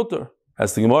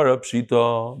the Gemara,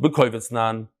 pshita,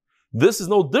 b'koivetznan. This is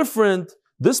no different.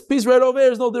 This piece right over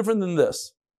here is no different than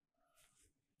this.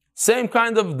 Same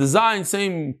kind of design,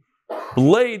 same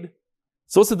blade.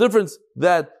 So what's the difference?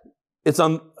 That it's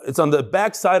on the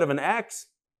back side of an axe.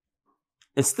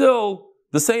 It's still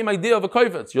the same idea of a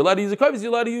kovetz. You're allowed to use a kovetz,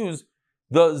 you're allowed to use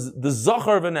the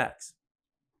zachar of an axe.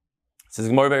 It says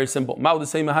Gemara very simple. No,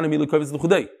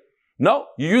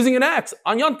 you're using an axe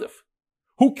on Yontif.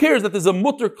 Who cares that there's a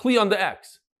mutter kli on the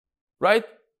axe? Right?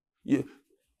 You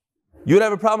would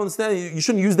have a problem understanding you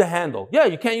shouldn't use the handle. Yeah,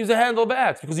 you can't use the handle of an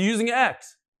axe because you're using an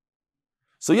axe.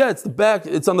 So yeah,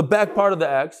 it's on the back part of the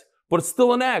axe, but it's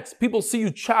still an axe. People see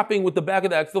you chopping with the back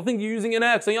of the axe, they'll think you're using an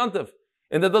axe on Yontif.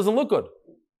 And that doesn't look good.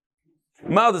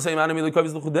 I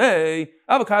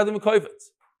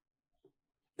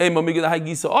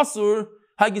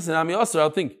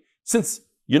think since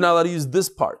you're not allowed to use this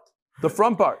part, the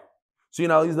front part, so you're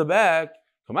not allowed to use the back,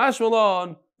 Kamash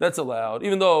Malon, that's allowed,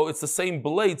 even though it's the same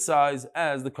blade size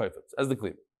as the koifetz, as the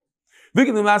cleaver.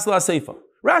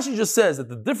 Rashi just says that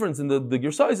the difference in the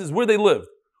girsais is where they lived.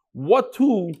 What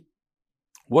tool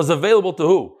was available to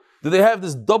who? Did they have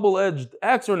this double-edged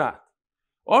axe or not?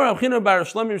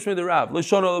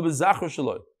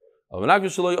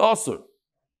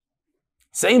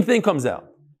 Same thing comes out.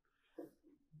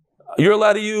 You're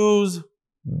allowed to use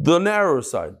the narrower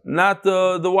side, not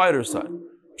the wider side.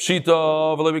 Of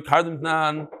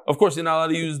course, you're not allowed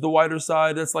to use the wider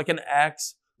side. That's like an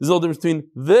axe. There's no difference between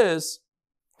this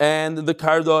and the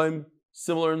kardoim,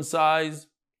 similar in size.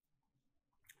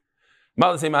 A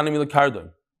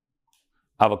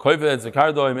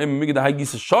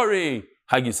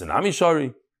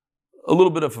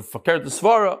little bit of a fakert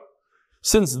svara.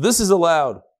 Since this is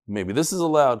allowed, maybe this is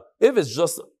allowed. If it's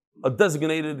just a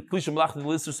designated klisha malachit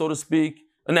lister, so to speak,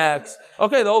 an axe,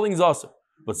 okay, the whole thing is awesome.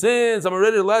 But since I'm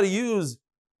already allowed to use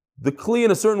the kli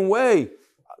in a certain way,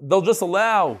 they'll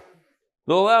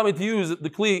allow me to use the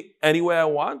kli any way I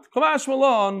want. Kamash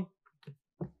Malon,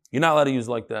 you're not allowed to use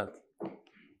it like that.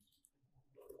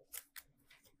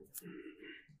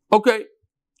 Okay,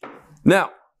 now,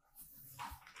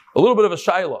 a little bit of a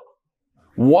shaila.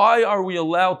 Why are we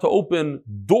allowed to open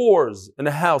doors in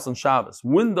a house on Shabbos,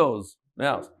 windows in a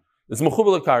house? It's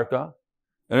mechuvel karka,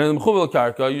 and in mechuvel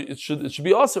karka, it should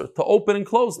be also to open and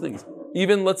close things.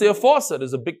 Even, let's say, a faucet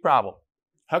is a big problem.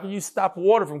 How can you stop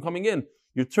water from coming in?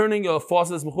 You're turning a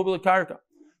faucet that's mechuvel karka.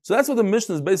 So that's what the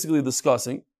Mishnah is basically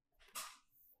discussing.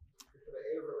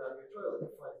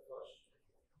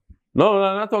 No,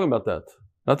 I'm not talking about that.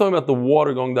 I'm not talking about the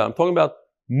water going down. I'm talking about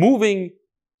moving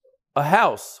a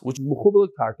house, which is mechuvel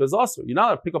karka, is also. You're not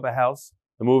allowed to pick up a house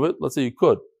and move it. Let's say you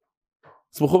could.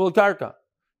 It's mechuvel karka.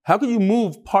 How can you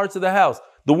move parts of the house?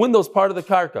 The window's part of the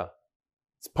karka.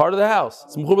 It's part of the house.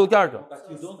 It's mechuvel karka.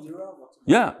 But you don't.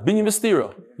 Yeah, binyan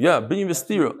v'stira. Yeah, binyan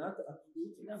v'stira. Not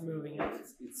moving it.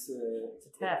 It's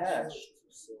attached.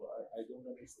 So I don't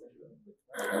understand.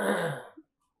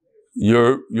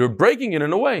 You're breaking it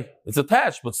in a way. It's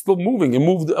attached, but still moving. It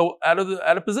moved out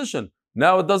of position.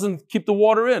 Now it doesn't keep the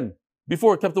water in.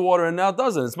 Before it kept the water in, now it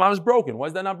doesn't. Its mom is broken. Why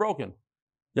is that not broken?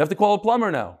 You have to call a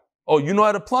plumber now. Oh, you know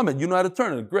how to plumb it. You know how to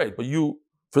turn it. Great. But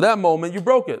for that moment, you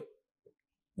broke it.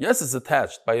 Yes, it's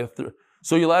attached by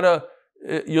so you're allowed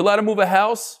to move a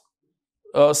house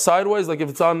sideways, like if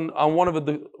it's on one of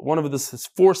the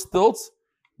four stilts,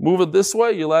 move it this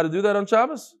way. You're allowed to do that on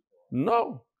Shabbos?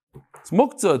 No. It's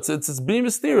muktzah. It's being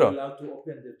You're mistira. allowed to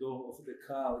open the door of the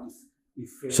car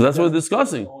if So that's what we're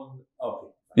discussing. Okay.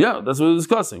 Yeah, that's what we're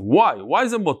discussing. Why? Why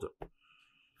is it mutter?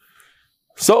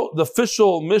 So the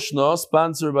official Mishnah,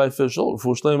 sponsored by official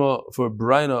for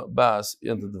Braina Bas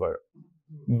into Dvar.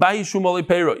 Bayishum ali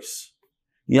peiros.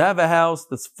 You have a house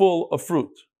that's full of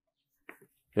fruit.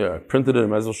 Here, I printed it. I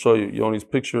might as well show you Yoni's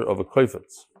picture of a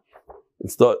koifetz.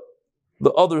 It's the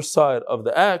other side of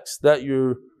the axe that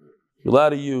you're allowed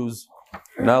to use.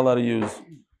 You're not allowed to use.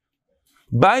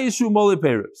 Bayishum ali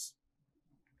peiros.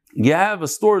 You have a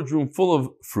storage room full of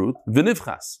fruit,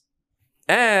 vinivchas,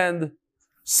 and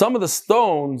some of the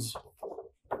stones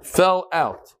fell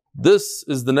out. This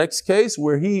is the next case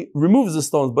where he removes the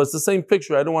stones, but it's the same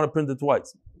picture. I don't want to print it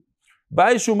twice.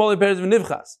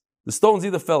 The stones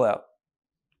either fell out,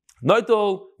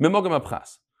 Noitel mimogam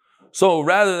abchas. So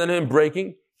rather than him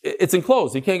breaking, it's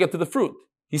enclosed. He can't get to the fruit.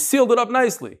 He sealed it up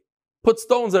nicely. Put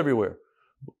stones everywhere.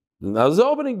 Now there's an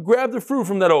opening, grab the fruit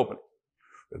from that opening.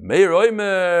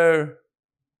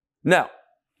 Now,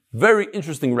 very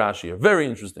interesting Rashi here. Very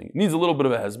interesting. It needs a little bit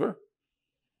of a hezber.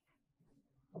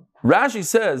 Rashi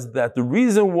says that the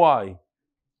reason why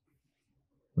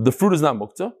the fruit is not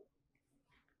muktzah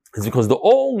is because the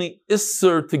only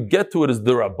isser to get to it is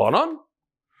the rabbanan.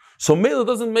 So Mela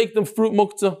doesn't make them fruit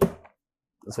muktzah.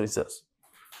 That's what he says.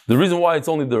 The reason why it's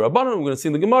only the rabbanan, we're going to see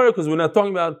in the Gemara, because we're not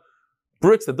talking about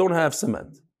bricks that don't have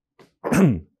cement.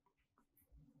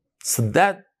 So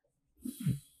that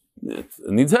it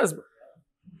needs hezber.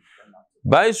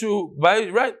 Right?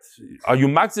 Are you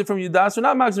maxi from Yudas or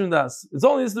not maxi from Yudas? It's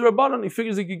only the rabbanan. He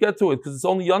figures he could get to it because it's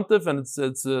only yontif and it's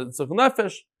a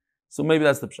nefesh. So maybe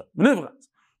that's the pshat.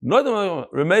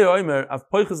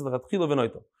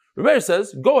 Remeir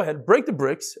says, go ahead, break the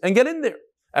bricks and get in there.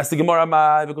 As the Gemara,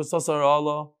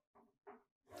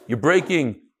 you're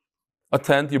breaking a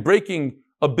tent, you're breaking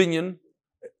a binyan,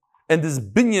 and this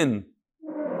binyan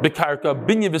bekarka,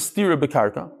 binyan vestira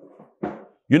bekarka,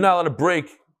 you're not allowed to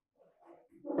break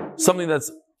something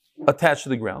that's attached to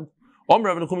the ground.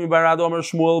 We're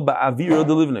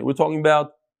talking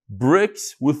about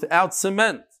bricks without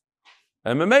cement.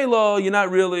 And memela, you're not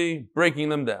really breaking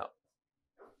them down.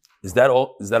 Is that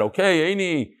all? Is that okay?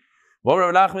 You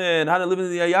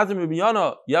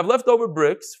have leftover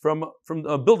bricks from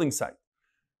a building site.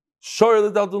 You're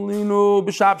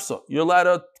allowed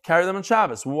to carry them on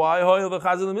Shabbos. Why?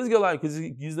 Because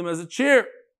you use them as a chair.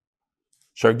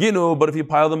 But if you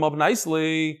pile them up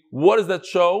nicely, what does that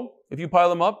show? If you pile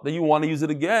them up, then you want to use it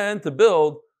again to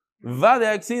build.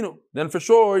 Then for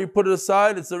sure, you put it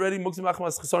aside, it's already muktzah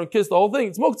machmas chesaron kiss, the whole thing,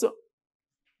 it's muktzah.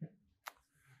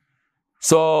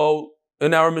 So,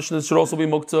 in our mission, it should also be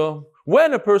muktzah.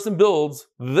 When a person builds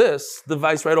this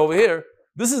device right over here,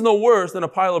 this is no worse than a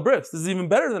pile of bricks. This is even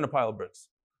better than a pile of bricks.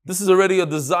 This is already a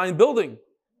designed building.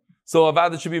 So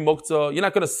avad should be muktzah. You're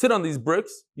not going to sit on these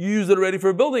bricks. You use it already for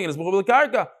a building, and it's muktzah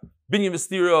b'karka. Binyan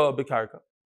v'stira b'karka.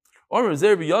 Omer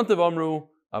zer b'yantiv amru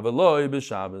avaloi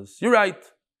b'shabbos. You're right.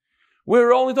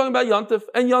 We're only talking about yantiv,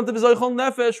 and yantiv is oichol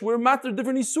nefesh. We're matter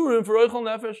different isurim for oichol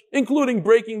nefesh, including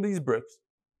breaking these bricks.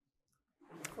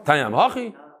 Tanyam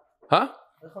hachi, huh?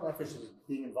 Oichol nefesh is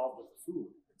being involved with the food.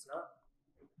 It's not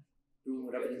doing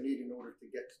whatever you need in order to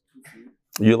get to food.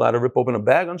 You're allowed to rip open a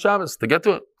bag on Shabbos to get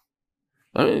to it.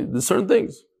 I mean, there's certain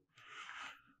things.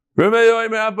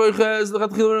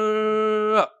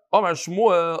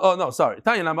 Oh no, sorry.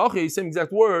 Same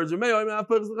exact words. You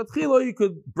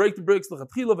could break the bricks. This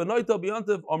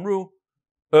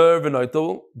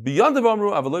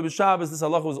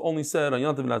halacha was only said on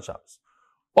Yantiv, not Shabbos.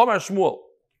 Omar Shmuel.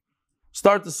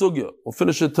 Start the sugya. We'll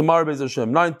finish it tomorrow, Be'ez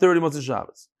Hashem. 9:30 Motzei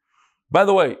Shabbos. By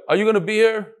the way, are you going to be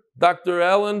here, Dr.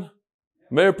 Allen,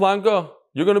 Mayor Planko?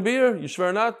 You're going to be here? You sure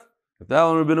or not? If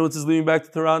Alan Rabinowitz is leaving back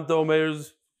to Toronto,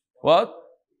 Mayor's what?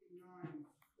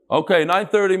 Okay,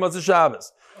 9:30 Motzei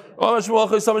Shabbos.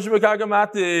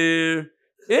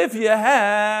 If you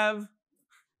have,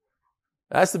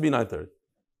 it has to be 9:30.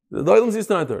 The Doilum's used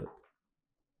to 9:30.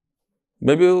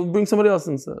 Maybe we'll bring somebody else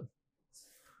instead.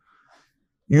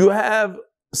 You have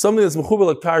something that's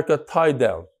mechubel karka tied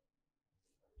down.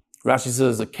 Rashi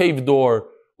says a cave door,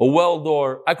 a well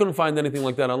door. I couldn't find anything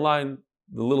like that online.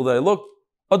 The little that I looked,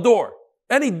 a door,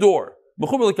 any door,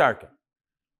 mechubel karka.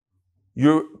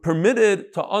 You're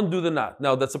permitted to undo the knot.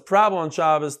 Now that's a problem on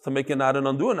Shabbos to make a knot and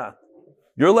undo a knot.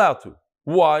 You're allowed to.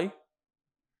 Why?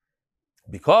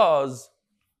 Because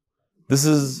this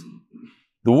is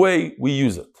the way we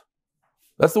use it.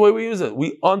 That's the way we use it.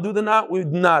 We undo the knot, we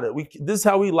knot it. This is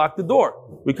how we lock the door.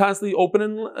 We constantly open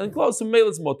and close. So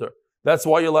melitz mutter. That's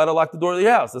why you're allowed to lock the door of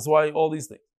the house. That's why all these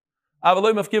things.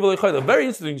 Very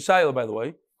interesting shayla, by the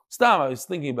way. Stam, I was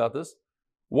thinking about this.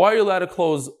 Why are you allowed to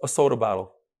close a soda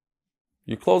bottle?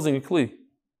 You're closing a kli.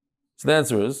 So the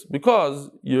answer is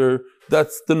because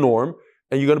that's the norm,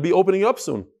 and you're going to be opening up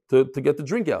soon to get the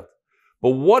drink out. But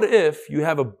what if you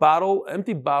have a bottle,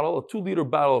 empty bottle, a 2-liter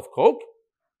bottle of Coke,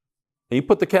 and you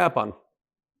put the cap on,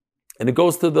 and it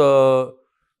goes to the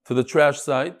trash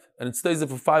site, and it stays there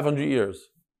for 500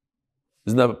 years?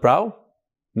 Isn't that a problem?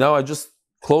 Now I just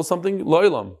close something,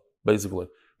 lo'ilam, basically.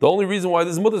 The only reason why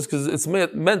this is mutter is because it's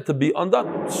meant to be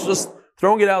undone. It's just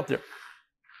throwing it out there.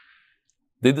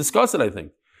 They discuss it, I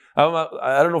think.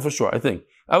 I don't know for sure, I think.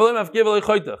 But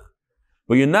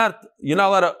you're not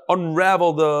allowed to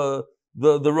unravel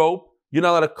the rope. You're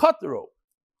not allowed to cut the rope.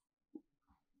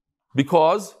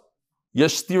 Because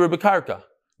yesh stira b'karka.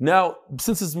 Now,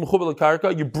 since it's mechubel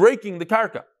karka, you're breaking the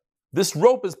karka. This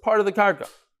rope is part of the karka.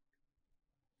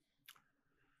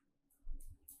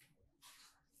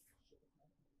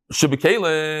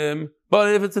 Shibikelim,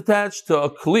 but if it's attached to a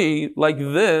kli like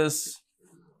this,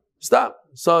 stop.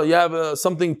 So you have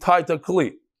something tied to a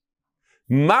kli.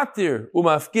 Matir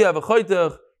umafkia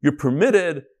v'choitech, you're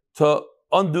permitted to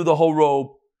undo the whole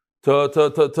rope,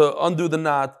 to undo the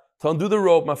knot, to undo the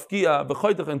rope, mafkia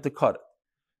v'choitech, and to cut it.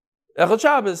 Echad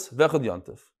Shabbos v'echad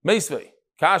Yontif. Meisvei,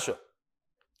 kasha.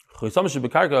 Choysam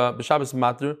shebekarka b'Shabbos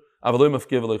matir avaloi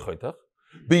mafkia v'loi choitech.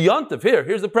 B'Yontif,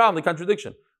 here's the problem, the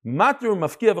contradiction. Matir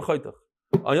mafkia v'choitech.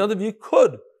 On Yontif you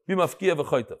could be mafkia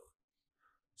v'choitech.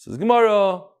 Says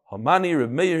Gemara, Hamani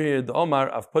Reb Meir here, the Omar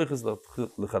av poiches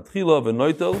lechatchila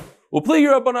v'noitel u'pligi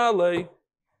Rabbanan alei.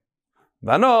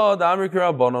 V'ano the Amrik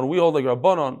Rabbanan, we hold like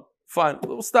Rabbanan. Fine,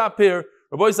 we'll stop here.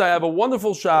 Rabbi say I have a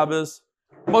wonderful Shabbos.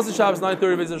 Most Shabbos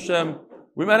 9:30 Beis Hashem.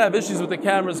 We might have issues with the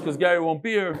cameras because Gary won't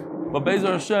be here, but Beis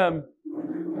Hashem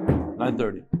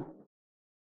 9:30.